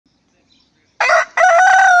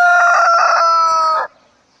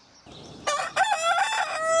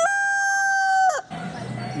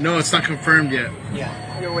No, it's not confirmed yet. Yeah.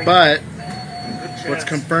 You're waiting. But what's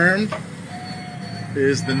confirmed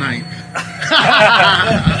is the 9th.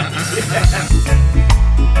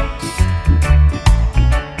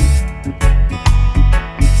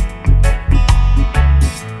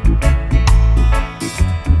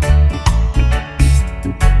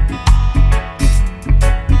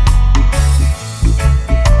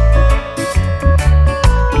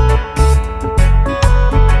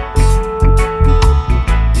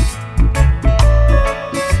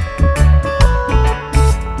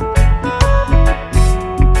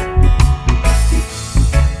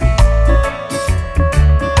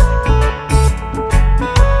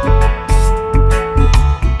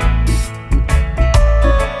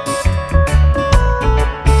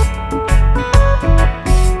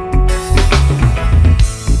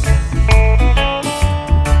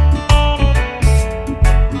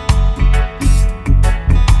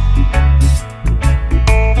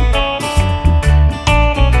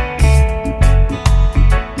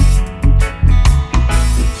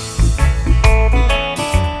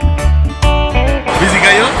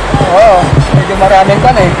 Oo, medyo maraming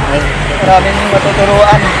kan eh. Maraming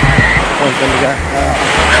matuturuan. Oh, talaga.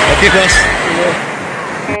 Okay, boss.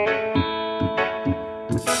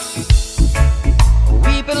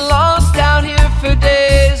 We've been lost out here for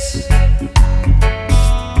days.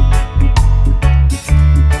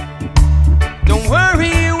 Don't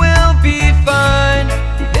worry, we'll be fine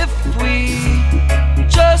if we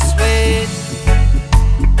just wait.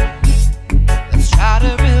 Let's try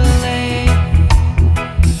to relate.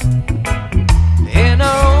 In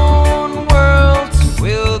our own world,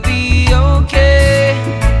 we'll be okay.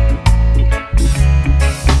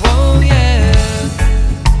 Oh yeah.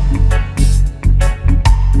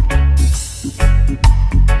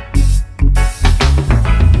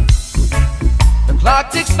 The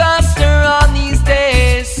clock ticks faster on these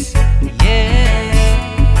days, yeah.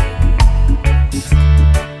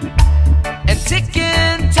 And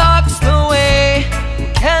ticking talks the way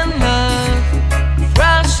can love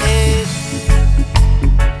crashes.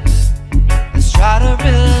 Let's try to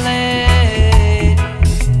relate.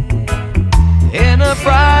 In a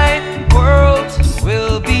bright world,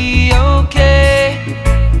 we'll be okay.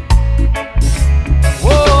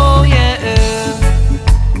 Whoa, yeah.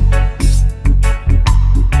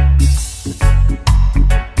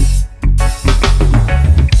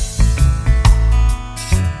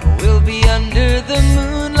 We'll be under the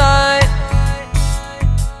moonlight.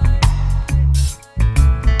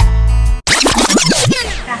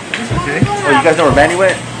 Okay. Oh, you guys know where Manny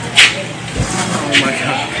went? Oh my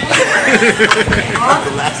god.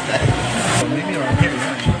 The last time. Maybe or maybe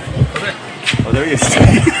not. Oh, there he is.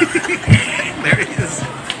 There he is.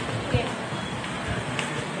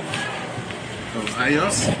 Oh,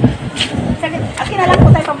 ayos. Akin na lang po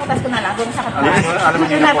tayo, pamutas ko na lang. Doon sa kapatid. Alam mo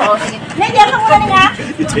Doon na po. Hindi, ako muna nga.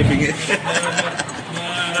 You're taping it.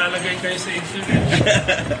 Malalagay kayo sa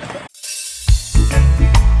internet.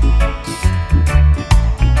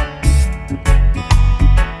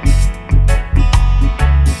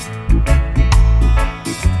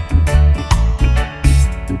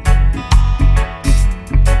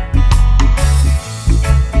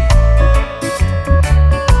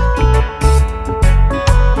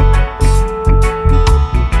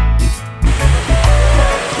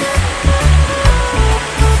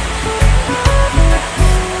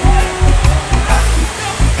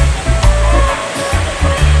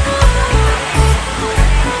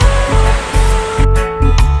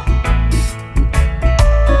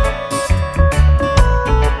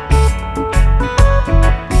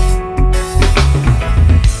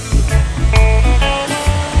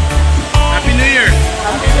 Happy New Year.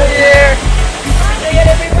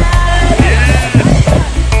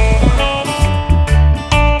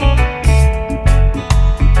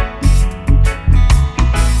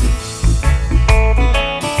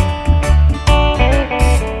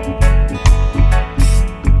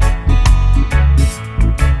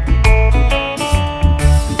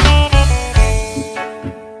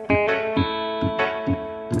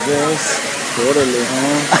 Yes, totally.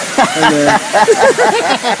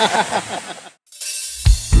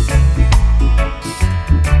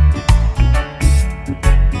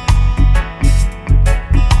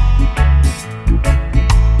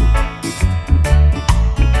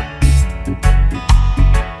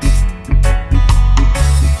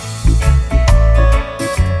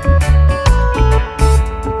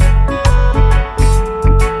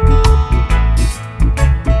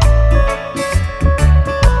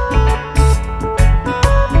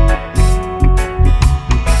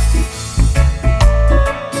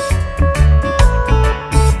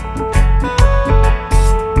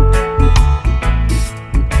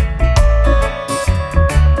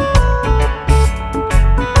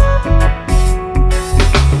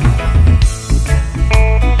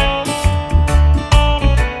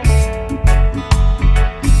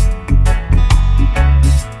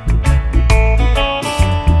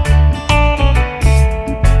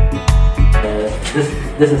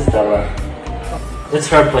 This is Stella. It's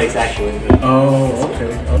her place actually. Oh,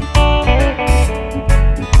 okay.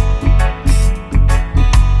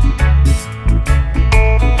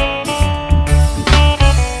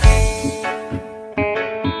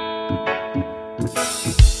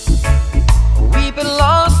 We've been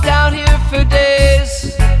lost out here for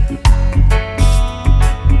days.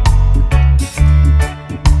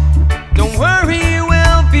 Don't worry,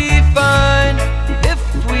 we'll be fine if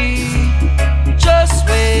we just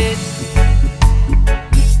wait.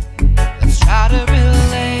 Let's try to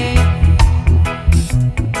relate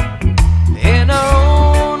in our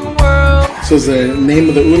own world. So is the name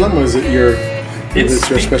of the ulam, or is it your? It's It's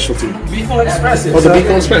your specialty. Bicol Express. Oh, the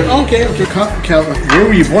Bicol Express. Oh, okay, okay. Where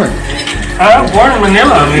were you born? I was born in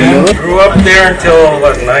Manila, man. Manila? Grew up there until,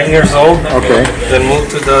 what, 9 years old. Okay. Then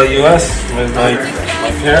moved to the U.S. with my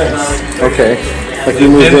parents. Okay. Like you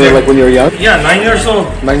moved there like when you were young? Yeah, 9 years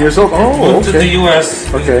old. 9 years old? Oh, Moved to the okay.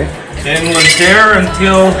 U.S. Okay. And was there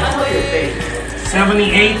until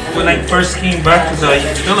 78 when I first came back to the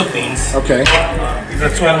Philippines. Okay.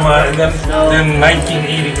 That's when then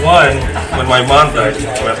 1981 when my mom died,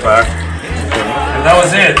 I went back. And that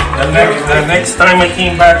was it. The next time I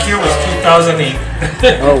came back here was 2008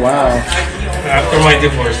 Oh, wow. after my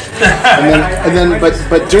divorce. And then,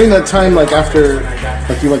 but during that time, like after,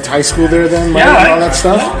 like you went to high school there then, like, Yeah, and all that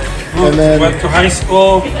stuff? And then, Went to high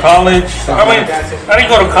school, college. I mean, I didn't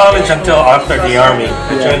go to college until after the army.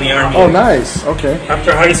 I joined the army. oh, nice. Okay.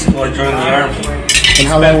 After high school, I joined the army. And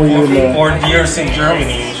how long were you in the? 4 years in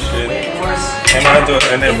Germany and shit.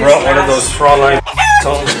 And I brought one of those Fraulein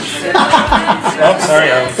soldiers. Oh, sorry.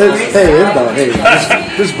 Hey,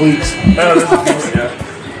 this bleeps.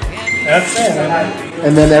 That's it. Man.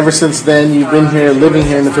 And then ever since then, you've been here, living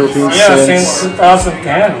here in the Philippines Yeah, since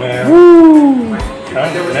 2010, man. Woo!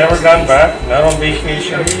 I've never gone back. Not on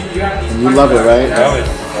vacation. And you love it, right? Love it.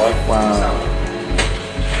 Wow.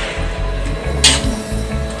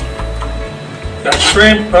 Got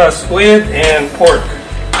shrimp, squid, and pork.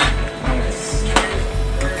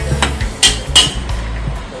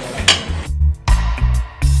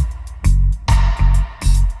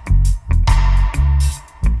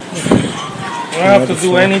 You don't have to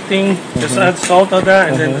do anything. Just add salt on that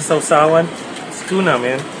and then the sausawan. It's tuna,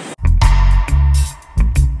 man.